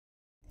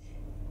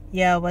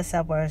Yo, what's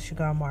up, world? It's your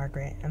girl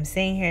Margaret. I'm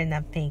sitting here and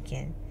I'm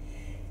thinking,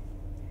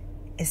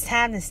 it's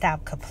time to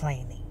stop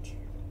complaining.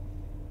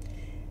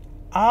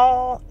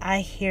 All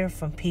I hear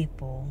from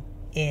people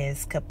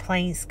is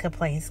complaints.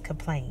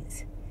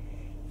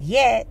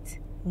 Yet,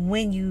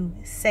 when you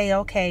say,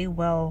 okay,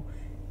 well,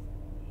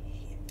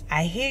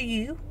 I hear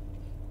you.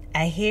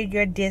 I hear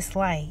your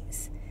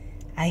dislikes.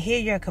 I hear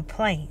your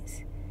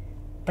complaints.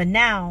 But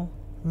now,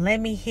 let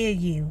me hear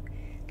you.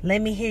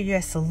 Let me hear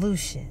your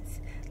solutions.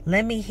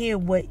 Let me hear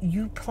what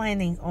you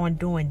planning on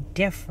doing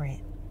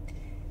different.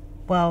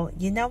 Well,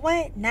 you know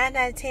what? 9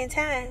 out of 10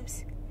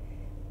 times,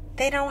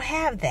 they don't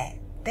have that.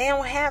 They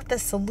don't have the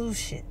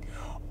solution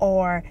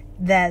or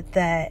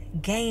the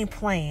game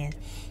plan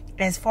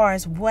as far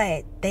as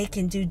what they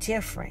can do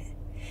different.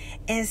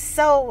 And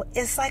so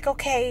it's like,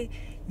 okay,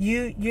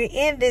 you're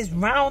in this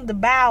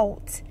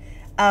roundabout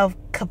of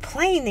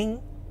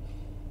complaining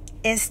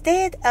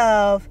instead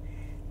of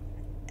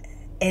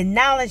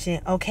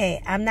acknowledging,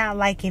 okay, I'm not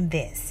liking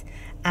this.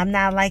 I'm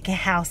not liking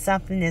how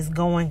something is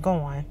going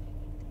on.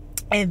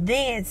 And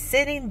then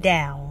sitting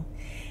down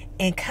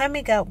and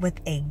coming up with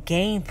a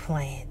game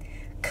plan,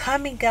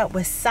 coming up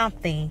with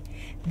something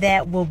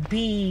that will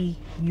be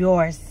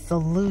your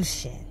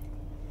solution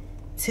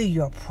to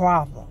your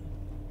problem.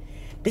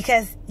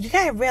 Because you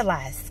got to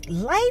realize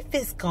life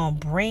is going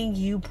to bring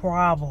you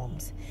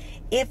problems.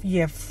 If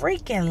you're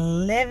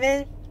freaking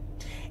living,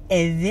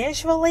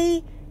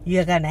 eventually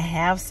you're going to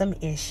have some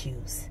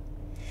issues.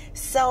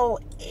 So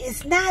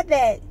it's not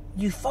that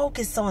you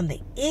focus on the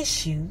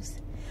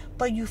issues,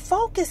 but you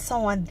focus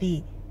on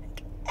the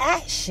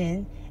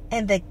action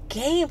and the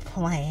game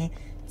plan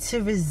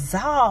to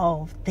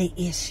resolve the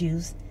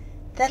issues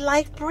that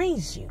life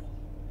brings you.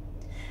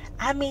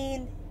 I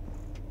mean,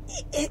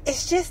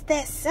 it's just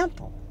that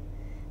simple.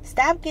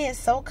 Stop getting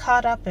so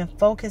caught up and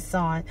focus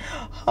on,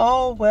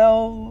 oh,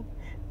 well,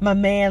 my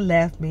man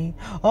left me.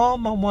 Oh,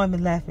 my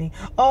woman left me.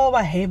 Oh,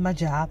 I hate my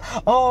job.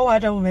 Oh, I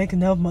don't make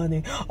enough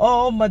money.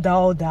 Oh, my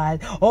dog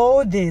died.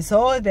 Oh, this,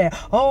 oh, that.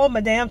 Oh,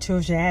 my damn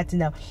children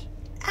acting up.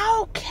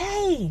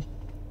 Okay.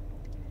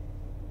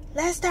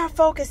 Let's start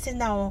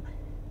focusing on,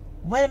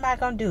 what am I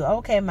going to do?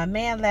 Okay, my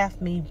man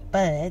left me,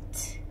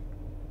 but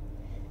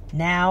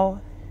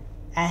now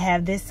I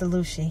have this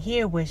solution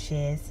here, which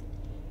is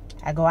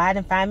I go out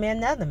and find me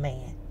another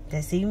man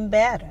that's even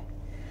better.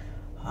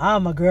 Oh,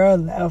 my girl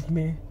left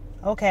me.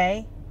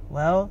 Okay,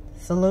 well,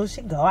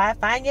 solution, go out,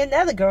 find you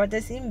another girl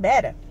that's even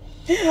better.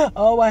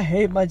 Oh, I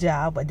hate my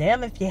job. But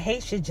damn, if you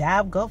hate your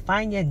job, go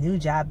find you a new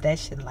job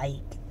that you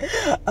like.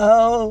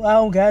 Oh, I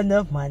don't got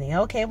enough money.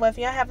 Okay, well, if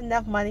you don't have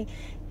enough money,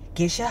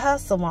 get your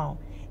hustle on.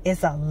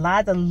 It's a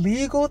lot of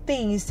legal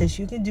things that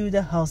you can do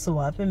to hustle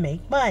up and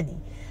make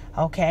money.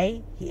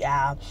 Okay,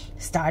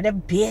 start a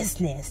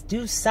business,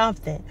 do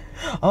something.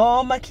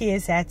 Oh, my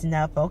kids acting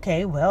up.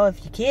 Okay, well,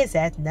 if your kids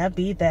acting up,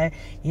 either,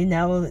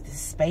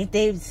 spank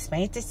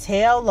the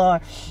tail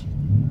or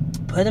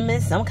put them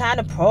in some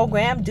kind of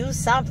program, do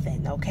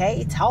something.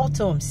 Okay, talk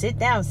to them, sit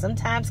down.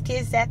 Sometimes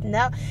kids acting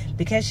up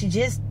because you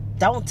just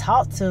don't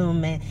talk to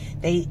them, and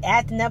they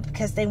acting up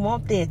because they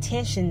want the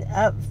attention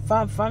up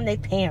from their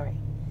parent.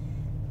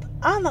 But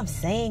all I'm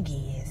saying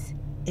is,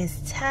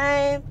 it's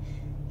time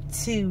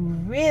to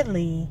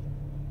really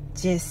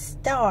just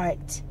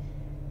start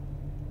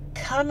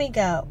coming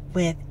up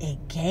with a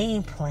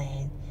game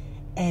plan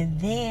and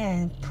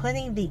then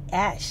putting the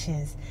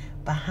actions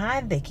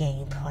behind the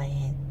game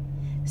plan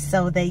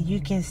so that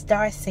you can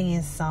start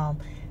seeing some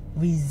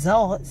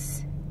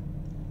results,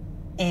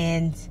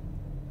 and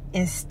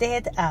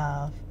instead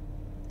of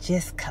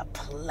just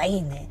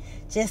complaining.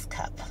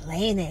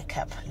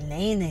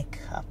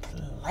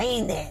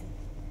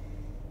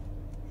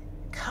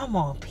 Come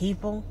on,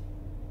 people.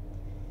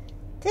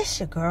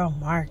 This your girl,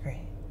 Margaret.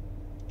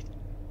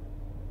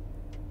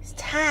 It's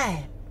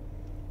time.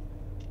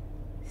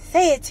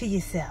 Say it to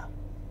yourself.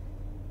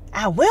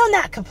 I will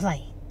not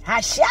complain.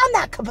 I shall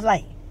not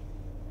complain.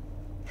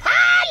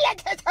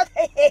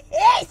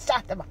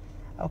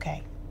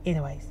 Okay,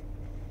 anyways.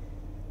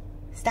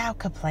 Stop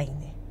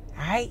complaining.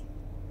 Alright?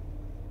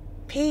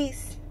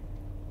 Peace.